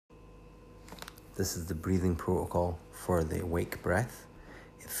This is the breathing protocol for the awake breath.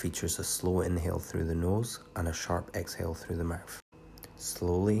 It features a slow inhale through the nose and a sharp exhale through the mouth.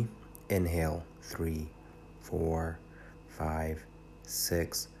 Slowly inhale, 3, 4, 5,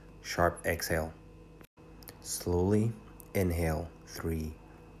 6, sharp exhale. Slowly inhale, 3,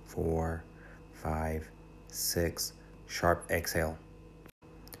 4, 5, 6, sharp exhale.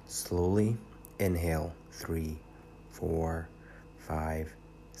 Slowly inhale, 3, 4, 5,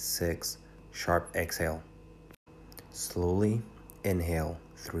 6, sharp exhale. Slowly inhale,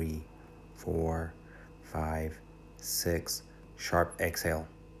 3, 4, 5, 6, sharp exhale.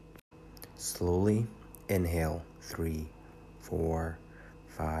 Slowly inhale, 3, 4,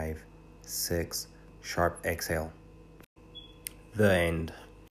 5, 6, sharp exhale. The end.